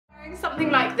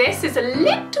Something like this is a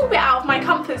little bit out of my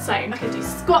comfort zone. I can do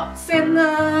squats in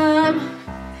them.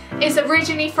 It's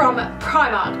originally from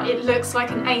Primark. It looks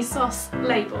like an ASOS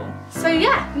label. So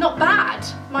yeah, not bad.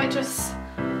 Might just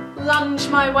lunge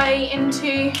my way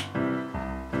into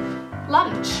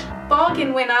lunch.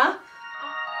 Bargain winner.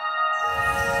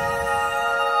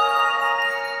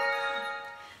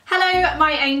 Hello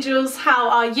my angels, how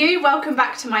are you? Welcome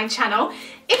back to my channel.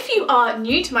 If you are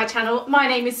new to my channel, my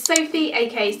name is Sophie,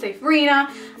 aka Sophrina,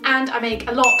 and I make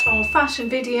a lot of fashion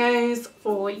videos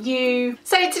for you.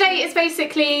 So today is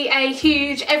basically a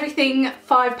huge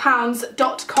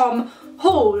everything5pounds.com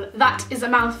haul. That is a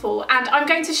mouthful, and I'm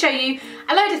going to show you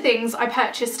a load of things I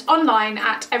purchased online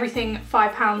at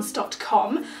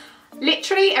everything5pounds.com.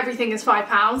 Literally everything is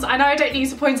 £5. I know I don't need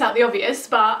to point out the obvious,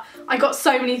 but I got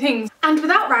so many things. And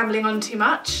without rambling on too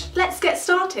much, let's get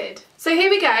started. So here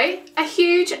we go, a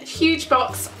huge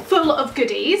box full of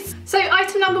goodies. So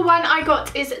item number one I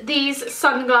got is these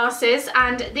sunglasses,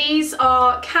 and these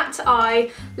are cat eye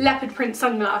leopard print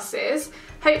sunglasses.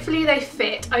 Hopefully they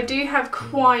fit. I do have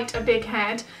quite a big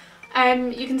head.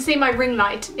 You can see my ring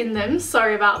light in them,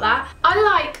 sorry about that. I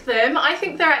like them, I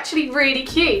think they're actually really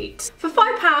cute. For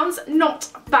 £5, not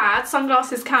bad.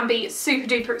 Sunglasses can be super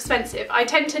duper expensive. I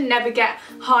tend to never get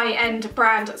high-end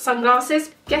brand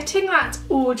sunglasses. Getting that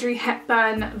Audrey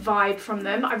Hepburn vibe from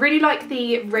them. I really like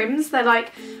the rims, they're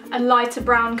like a lighter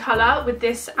brown colour with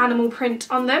this animal print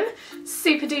on them.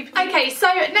 Super duper. Okay, so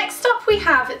next up we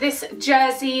have this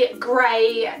jersey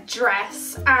grey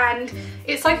dress, and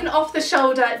it's like an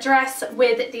off-the-shoulder dress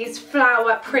with these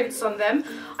flower prints on them.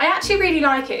 I actually really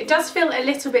like it. It does feel a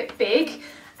little bit big,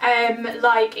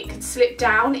 like it could slip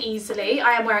down easily.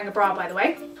 I am wearing a bra, by the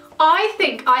way. I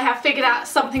think I have figured out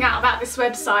something out about this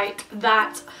website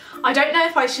that I don't know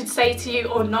if I should say to you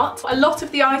or not. A lot of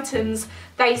the items,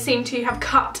 they seem to have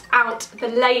cut out the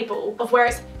label of where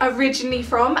it's originally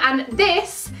from, and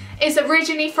this is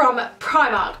originally from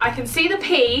Primark. I can see the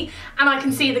P and I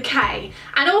can see the K,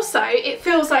 and also it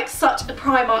feels like such a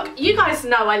Primark. You guys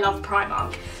know I love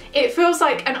Primark. It feels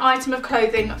like an item of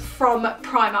clothing from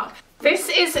Primark. This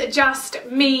is just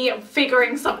me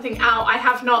figuring something out. I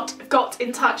have not got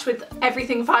in touch with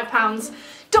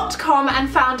everything5pounds.com and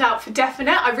found out for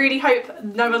definite. I really hope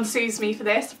no one sues me for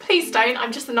this. Please don't,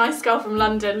 I'm just a nice girl from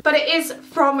London. But it is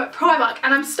from Primark,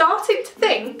 and I'm starting to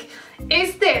think,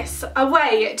 is this a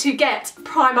way to get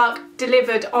Primark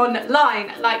delivered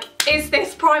online? Like, is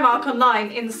this Primark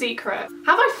online in secret?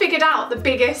 Have I figured out the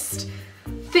biggest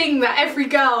thing that every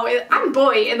girl and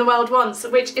boy in the world wants,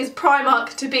 which is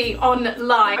Primark to be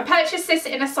online? I purchased this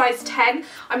in a size 10.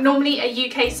 I'm normally a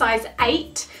UK size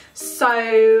 8,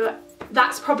 so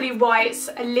that's probably why it's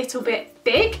a little bit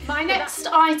big. My next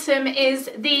item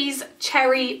is these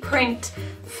cherry print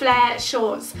flare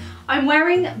shorts. I'm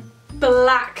wearing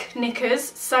black knickers,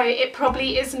 so it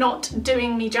probably is not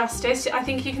doing me justice. I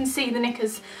think you can see the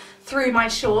knickers through my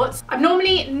shorts. I'm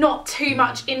normally not too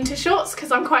much into shorts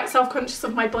because I'm quite self-conscious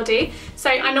of my body,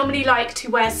 so I normally like to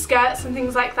wear skirts and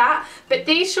things like that, but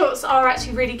these shorts are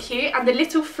actually really cute, and the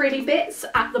little frilly bits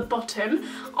at the bottom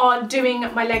are doing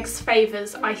my legs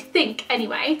favours, I think,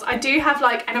 anyway. I do have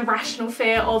like an irrational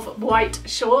fear of white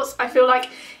shorts. I feel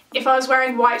like if I was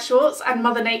wearing white shorts and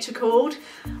Mother Nature called,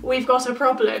 we've got a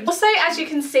problem. Also, as you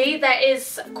can see, there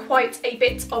is quite a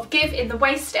bit of give in the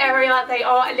waist area. They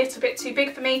are a little bit too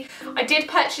big for me. I did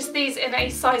purchase these in a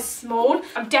size small.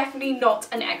 I'm definitely not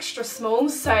an extra small,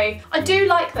 so I do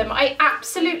like them. I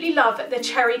absolutely love the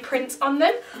cherry print on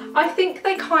them. I think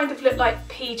they kind of look like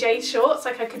PJ shorts,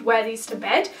 like I could wear these to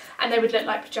bed and they would look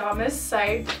like pyjamas, so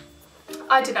I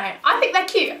don't know. I think they're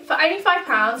cute. For only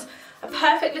 £5, a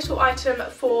perfect little item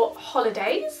for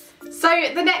holidays. So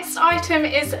the next item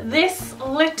is this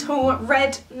little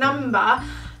red number.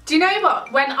 Do you know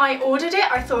what? When I ordered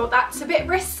it, I thought that's a bit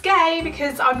risque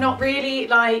because I'm not really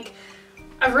like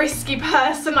a risky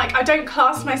person. Like, I don't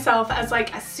class myself as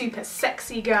like a super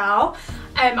sexy girl.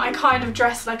 I kind of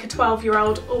dress like a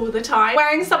 12-year-old all the time.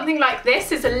 Wearing something like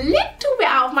this is a little bit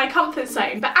out of my comfort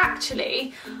zone, but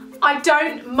actually I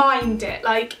don't mind it.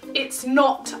 Like, it's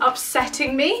not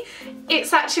upsetting me.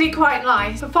 It's actually quite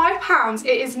nice. For £5,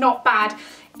 it is not bad.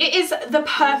 It is the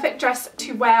perfect dress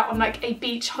to wear on like a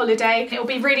beach holiday. It will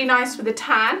be really nice with a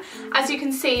tan. As you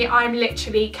can see, I'm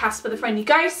literally Casper the Friendly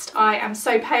Ghost. I am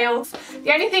so pale.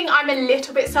 The only thing I'm a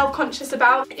little bit self-conscious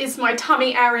about is my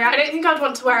tummy area. I don't think I'd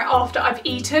want to wear it after I've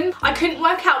eaten. I couldn't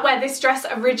work out where this dress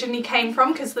originally came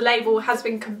from because the label has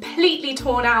been completely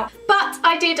torn out. But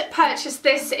I did purchase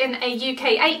this in a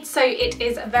UK 8, so it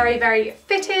is very, very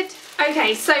fitted.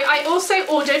 Okay, so I also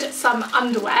ordered some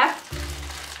underwear.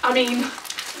 I mean,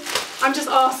 I'm just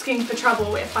asking for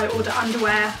trouble if I order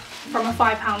underwear from a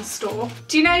 £5 store.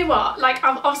 Do you know what? Like,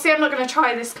 obviously I'm not going to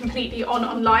try this completely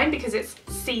online because it's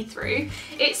see-through.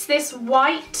 It's this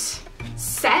white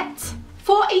set.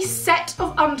 For a set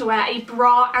of underwear, a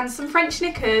bra and some French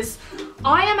knickers,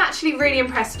 I am actually really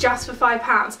impressed just for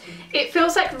 £5. It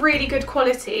feels like really good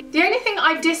quality. The only thing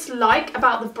I dislike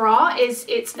about the bra is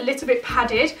it's a little bit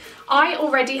padded. I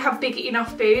already have big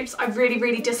enough boobs. I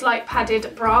really dislike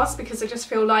padded bras because I just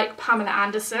feel like Pamela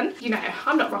Anderson. You know,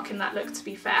 I'm not rocking that look, to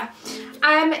be fair.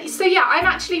 So yeah, I'm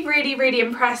actually really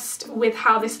impressed with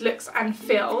how this looks and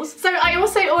feels. So I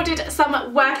also ordered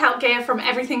some workout gear from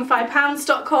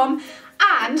everything5pounds.com.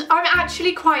 And I'm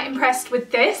actually quite impressed with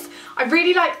this. I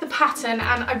really like the pattern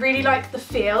and I really like the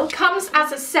feel. It comes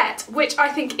as a set, which I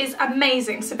think is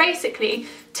amazing. So basically,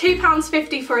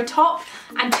 £2.50 for a top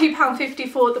and £2.50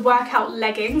 for the workout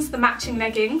leggings, the matching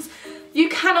leggings. You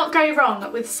cannot go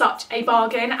wrong with such a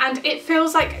bargain, and it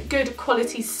feels like good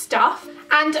quality stuff.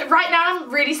 And right now I'm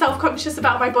really self-conscious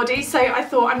about my body, so I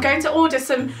thought I'm going to order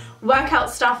some workout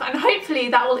stuff and hopefully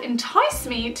that will entice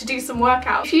me to do some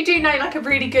workout. If you do know like a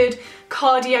really good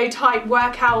cardio type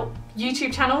workout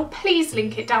YouTube channel, please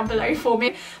link it down below for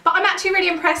me. But I'm actually really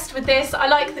impressed with this. I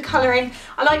like the colouring.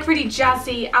 I like really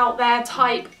jazzy out there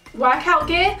type workout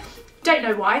gear. Don't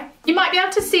know why. You might be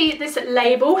able to see this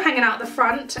label hanging out the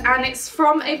front, and it's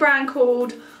from a brand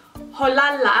called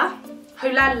Holala,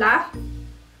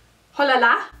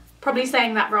 probably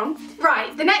saying that wrong.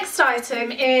 Right, the next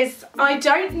item is, I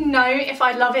don't know if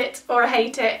I love it or I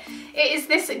hate it. It is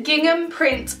this gingham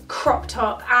print crop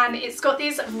top, and it's got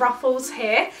these ruffles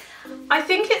here. I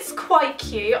think it's quite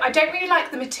cute. I don't really like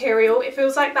the material. It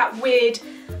feels like that weird,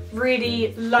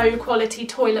 really low quality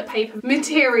toilet paper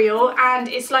material, and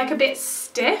it's like a bit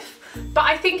stiff. But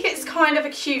I think it's kind of a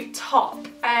cute top.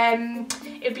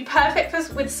 It'd be perfect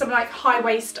with some like high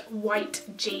waist white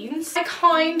jeans. I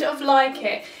kind of like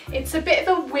it. It's a bit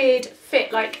of a weird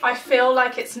fit. Like, I feel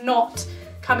like it's not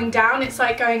coming down. It's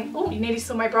like going, oh, you nearly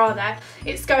saw my bra there.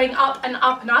 It's going up and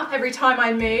up and up every time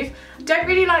I move. Don't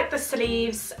really like the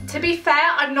sleeves. To be fair,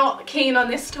 I'm not keen on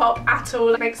this top at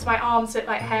all. It makes my arms look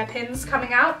like hairpins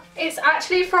coming out. It's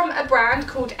actually from a brand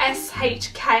called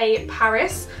SHK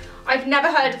Paris. I've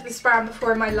never heard of this brand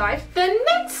before in my life. The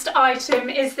next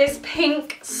item is this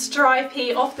pink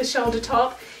stripy off-the-shoulder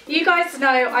top. You guys know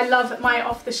I love my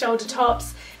off-the-shoulder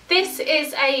tops. This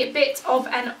is a bit of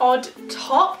an odd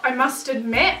top, I must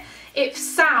admit. It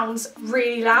sounds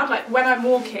really loud, like when I'm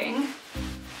walking.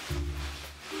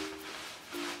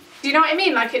 Do you know what I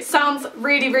mean? Like, it sounds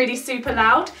really super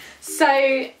loud.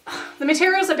 So the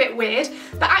material's a bit weird,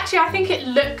 but actually I think it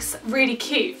looks really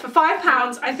cute. For £5,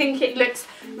 I think it looks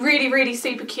really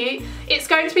super cute. It's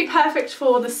going to be perfect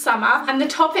for the summer, and the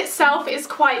top itself is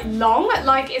quite long,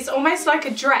 like it's almost like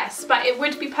a dress, but it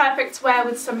would be perfect to wear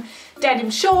with some denim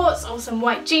shorts or some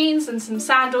white jeans and some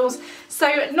sandals.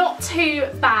 So not too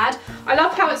bad. I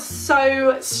love how it's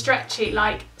so stretchy,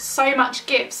 like so much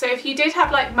give. So if you did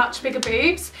have like much bigger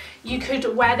boobs, you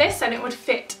could wear this and it would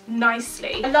fit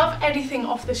nicely. I love anything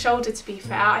off the shoulder, to be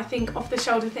fair. I think off the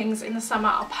shoulder things in the summer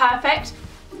are perfect.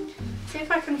 See if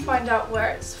I can find out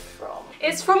where it's from.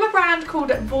 It's from a brand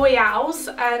called Voyals,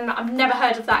 and I've never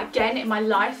heard of that again in my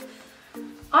life.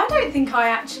 I don't think I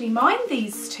actually mind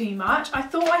these too much. I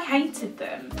thought I hated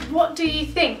them. What do you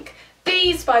think?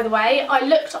 These, by the way, I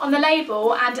looked on the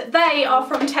label and they are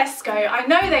from Tesco. I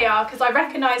know they are because I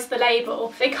recognise the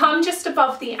label. They come just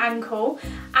above the ankle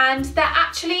and they're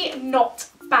actually not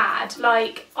bad.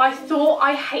 Like, I thought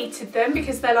I hated them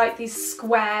because they're like these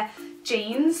square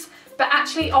jeans, but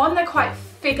actually on they're quite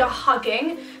figure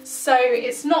hugging, so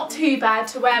it's not too bad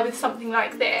to wear with something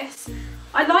like this.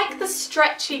 I like the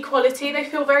stretchy quality. They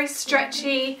feel very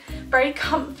stretchy, very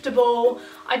comfortable.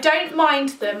 I don't mind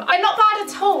them. They're not bad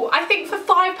at all. I think for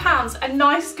 £5, a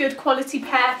nice good quality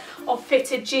pair of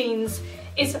fitted jeans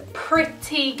is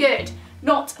pretty good.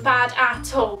 Not bad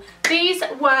at all. These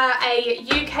were a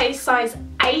UK size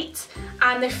 8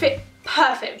 and they fit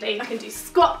perfectly. I can do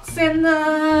squats in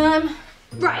them.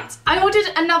 Right, I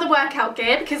ordered another workout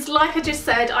gear because, like I just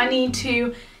said, I need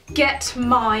to get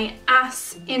my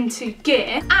ass into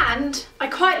gear, and I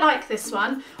quite like this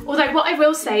one, although what I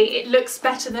will say, it looks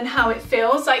better than how it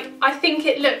feels. Like, I think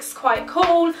it looks quite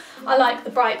cool. I like the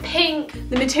bright pink.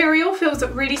 The material feels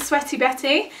really sweaty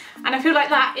Betty, and I feel like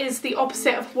that is the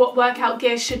opposite of what workout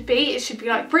gear should be. It should be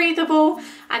like breathable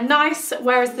and nice,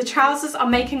 whereas the trousers are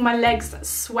making my legs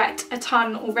sweat a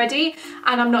ton already,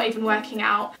 and I'm not even working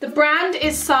out. The brand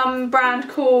is some brand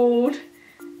called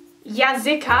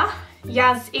Yazika.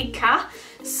 Yazika.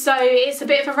 So it's a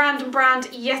bit of a random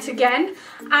brand yet again,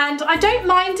 and I don't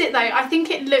mind it though. I think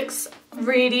it looks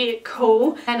really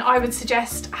cool, and I would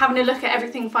suggest having a look at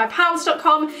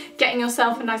everything5pounds.com, getting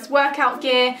yourself a nice workout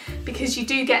gear, because you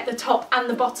do get the top and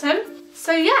the bottom.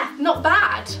 So yeah, not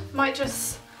bad. Might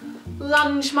just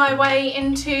lunge my way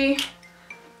into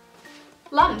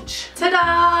lunch.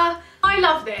 Ta-da! I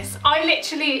love this. I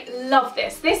literally love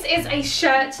this. This is a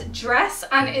shirt dress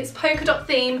and it's polka dot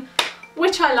theme,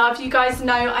 which I love. You guys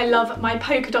know I love my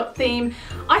polka dot theme.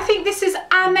 I think this is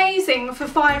amazing for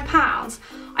 £5.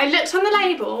 I looked on the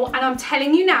label and I'm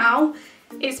telling you now,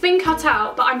 it's been cut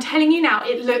out, but I'm telling you now,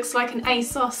 it looks like an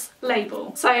ASOS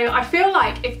label. So I feel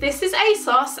like if this is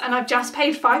ASOS and I've just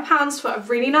paid £5 for a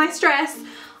really nice dress,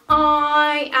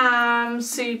 I am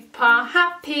super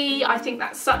happy. I think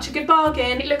that's such a good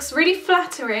bargain. It looks really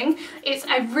flattering. It's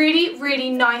a really, really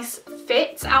nice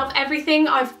fit. Out of everything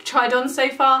I've tried on so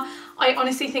far, I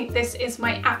honestly think this is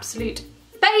my absolute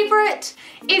favourite.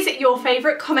 Is it your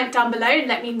favourite? Comment down below and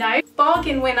let me know.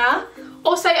 Bargain winner.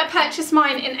 Also, I purchased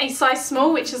mine in a size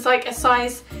small, which is like a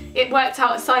size, it worked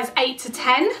out a size 8 to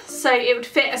 10. So it would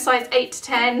fit a size 8 to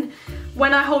 10.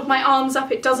 When I hold my arms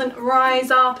up, it doesn't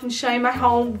rise up and show my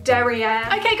whole derriere.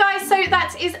 Okay guys, so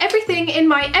that is everything in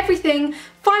my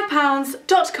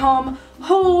everything5pounds.com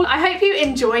haul. I hope you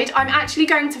enjoyed. I'm actually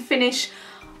going to finish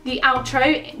the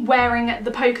outro wearing the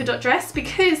polka dot dress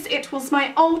because it was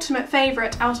my ultimate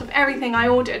favourite out of everything I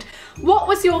ordered. What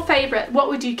was your favourite? What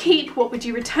would you keep? What would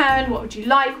you return? What would you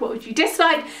like? What would you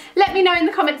dislike? Let me know in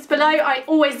the comments below. I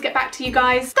always get back to you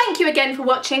guys. Thank you again for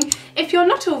watching. If you're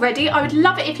not already, I would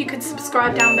love it if you could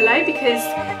subscribe down below because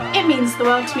it means the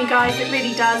world to me, guys. It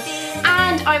really does.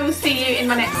 And I will see you in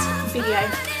my next video.